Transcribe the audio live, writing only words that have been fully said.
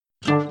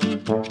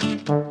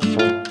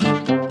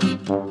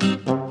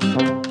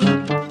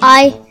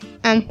I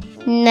am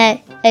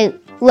Noah.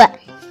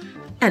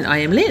 And I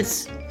am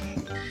Liz.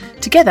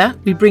 Together,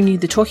 we bring you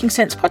the Talking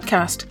Sense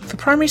podcast for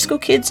primary school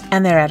kids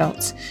and their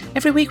adults.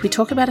 Every week we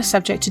talk about a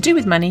subject to do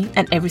with money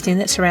and everything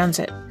that surrounds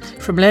it.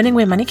 From learning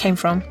where money came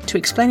from to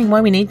explaining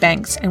why we need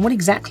banks and what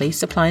exactly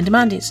supply and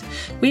demand is.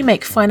 We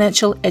make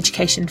financial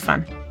education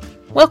fun.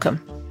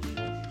 Welcome.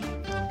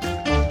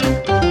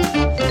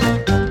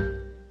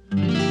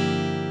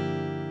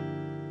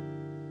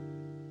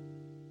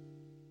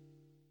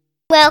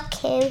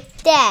 Welcome.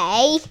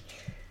 Today,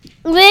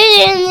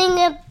 we're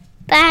learning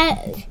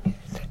about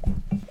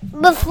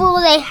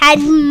before they had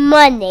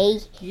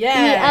money. Yeah.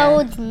 In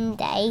the olden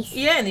days.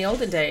 Yeah, in the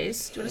olden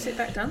days. Do you want to sit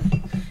back down?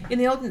 In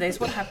the olden days,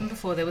 what happened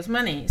before there was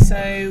money?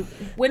 So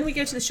when we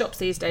go to the shops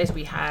these days,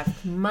 we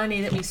have money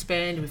that we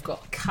spend, we've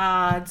got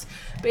cards.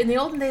 But in the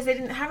olden days, they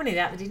didn't have any of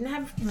that. They didn't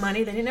have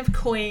money, they didn't have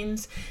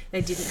coins,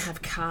 they didn't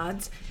have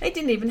cards, they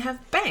didn't even have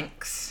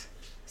banks.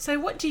 So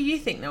what do you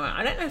think, Noah?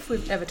 I don't know if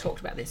we've ever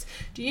talked about this.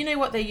 Do you know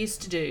what they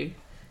used to do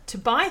to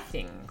buy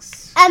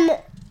things? They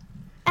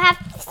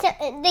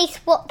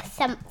swap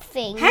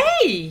something.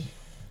 Hey!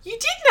 You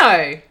did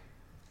know!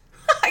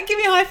 Give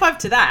me a high five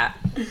to that.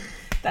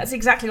 That's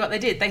exactly what they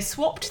did. They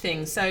swapped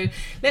things. So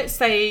let's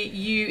say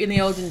you, in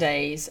the olden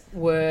days,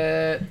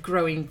 were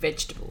growing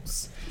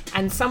vegetables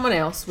and someone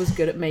else was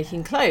good at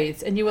making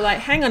clothes. And you were like,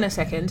 hang on a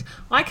second,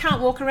 I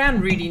can't walk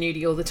around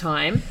Rudy-Nudie all the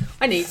time.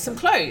 I need some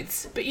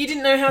clothes. But you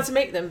didn't know how to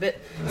make them. But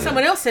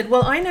someone else said,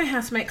 well, I know how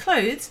to make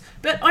clothes,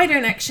 but I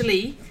don't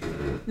actually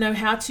know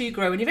how to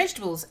grow any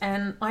vegetables.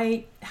 And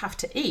I have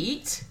to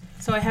eat,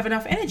 so I have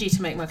enough energy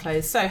to make my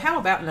clothes. So how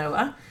about,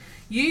 Noah,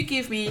 you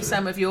give me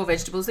some of your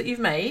vegetables that you've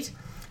made,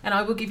 and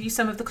I will give you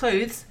some of the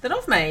clothes that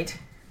I've made.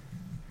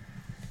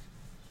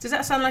 Does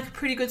that sound like a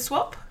pretty good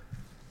swap?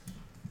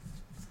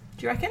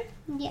 Do you reckon?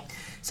 Yeah.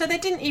 So they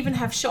didn't even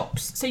have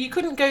shops. So you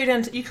couldn't go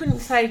down you couldn't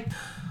say,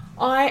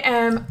 I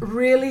am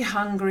really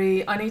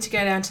hungry, I need to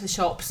go down to the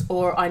shops,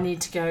 or I need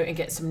to go and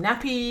get some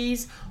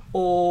nappies,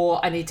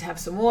 or I need to have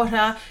some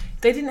water.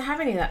 They didn't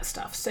have any of that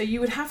stuff. So you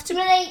would have to...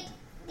 Did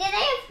they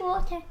have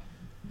water?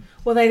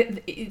 Well,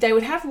 they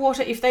would have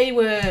water if they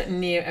were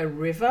near a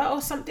river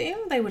or something.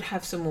 They would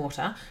have some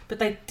water, but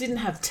they didn't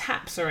have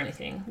taps or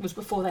anything. It was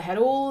before they had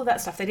all of that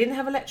stuff. They didn't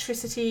have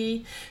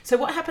electricity. So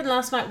what happened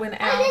last night when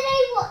How did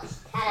they watch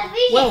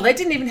television? Well, they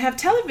didn't even have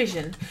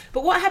television.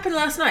 But what happened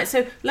last night?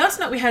 So last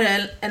night we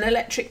had an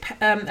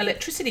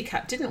electricity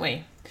cut, didn't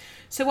we?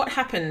 So what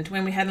happened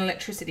when we had an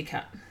electricity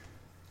cut?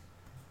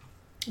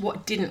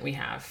 What didn't we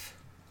have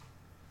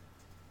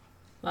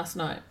last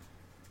night?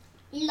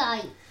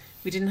 Light.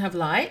 We didn't have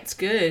lights,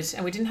 good.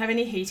 And we didn't have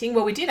any heating.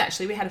 Well, we did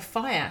actually. We had a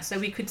fire, so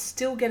we could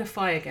still get a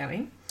fire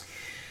going.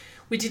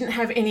 We didn't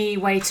have any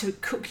way to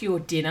cook your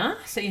dinner,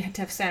 so you had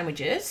to have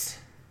sandwiches.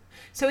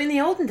 So in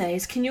the olden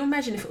days, can you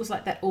imagine if it was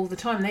like that all the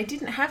time? They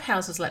didn't have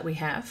houses like we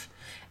have,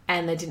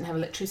 and they didn't have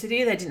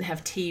electricity, they didn't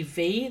have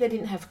TV, they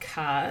didn't have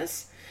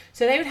cars.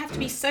 So they would have to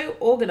be so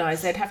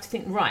organised, they'd have to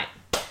think, right,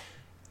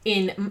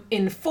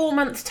 in 4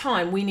 months'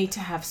 time, we need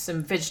to have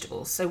some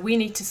vegetables, so we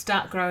need to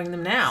start growing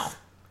them now.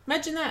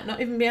 Imagine that,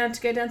 not even being able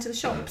to go down to the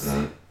shops.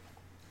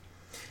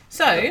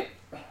 So,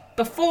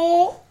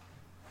 before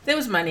there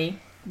was money,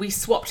 we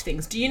swapped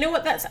things. Do you know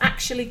what that's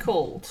actually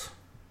called?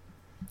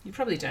 You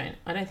probably don't.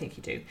 I don't think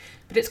you do.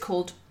 But it's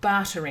called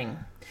bartering.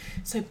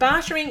 So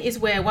bartering is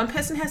where one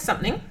person has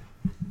something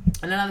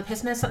and another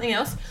person has something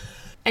else,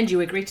 and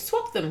you agree to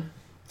swap them.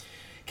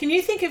 Can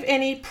you think of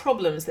any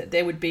problems that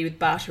there would be with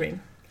bartering?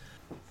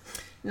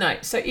 No.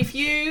 So if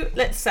you,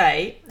 let's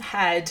say,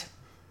 had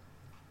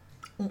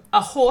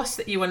a horse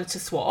that you wanted to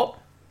swap,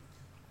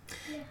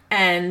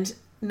 and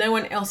no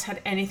one else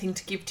had anything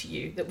to give to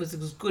you that was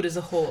as good as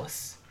a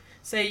horse,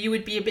 so you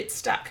would be a bit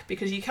stuck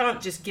because you can't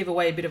just give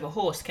away a bit of a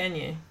horse, can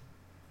you?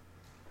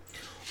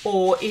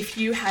 Or if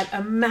you had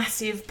a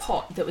massive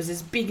pot that was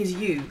as big as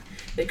you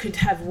that could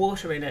have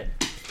water in it,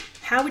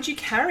 how would you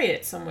carry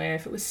it somewhere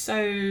if it was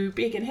so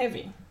big and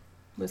heavy?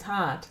 It was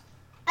hard.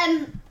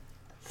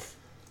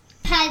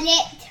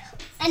 Pallet,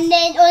 and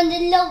then on the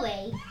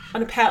lorry.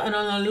 On a pallet and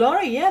on a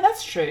lorry, yeah,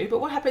 that's true. But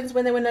what happens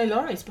when there were no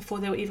lorries before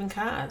there were even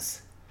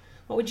cars?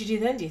 What would you do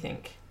then, do you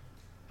think?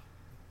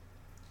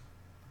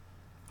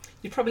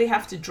 You'd probably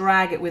have to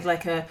drag it with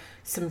like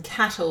some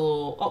cattle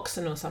or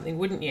oxen or something,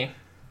 wouldn't you?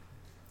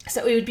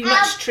 So it would be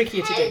much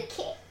trickier to do.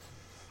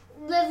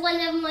 With one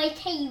of my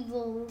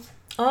tables.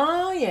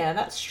 Oh, yeah,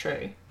 that's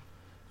true.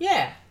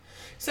 Yeah.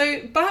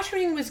 So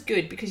bartering was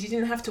good because you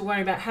didn't have to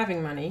worry about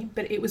having money,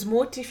 but it was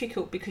more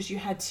difficult because you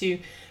had to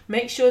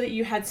make sure that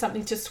you had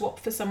something to swap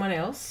for someone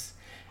else,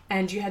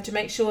 and you had to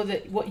make sure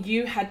that what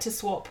you had to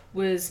swap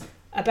was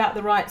about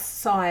the right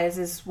size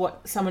as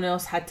what someone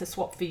else had to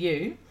swap for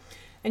you,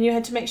 and you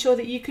had to make sure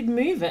that you could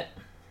move it.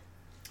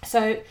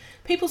 So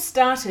people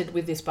started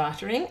with this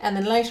bartering, and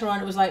then later on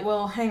it was like,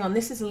 well, hang on,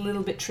 this is a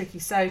little bit tricky.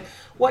 So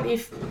what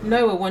if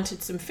Noah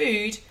wanted some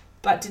food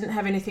but didn't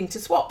have anything to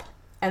swap?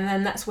 And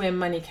then that's where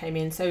money came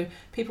in. So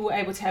people were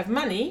able to have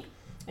money,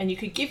 and you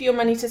could give your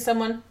money to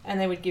someone and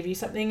they would give you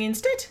something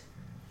instead.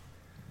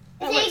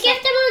 So you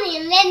give the money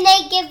and then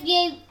they give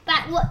you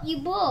back what you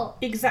bought.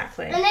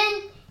 Exactly. And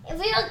then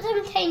if you want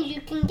some change,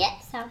 you can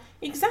get some.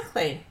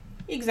 Exactly.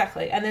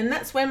 And then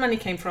that's where money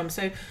came from.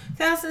 So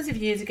thousands of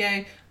years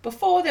ago,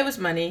 before there was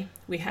money,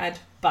 we had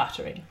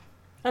bartering.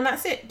 And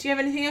that's it. Do you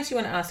have anything else you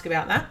want to ask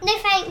about that? No,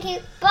 thank you.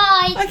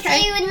 Bye.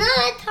 Okay. See you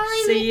another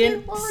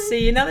time.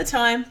 See you another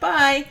time.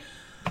 Bye.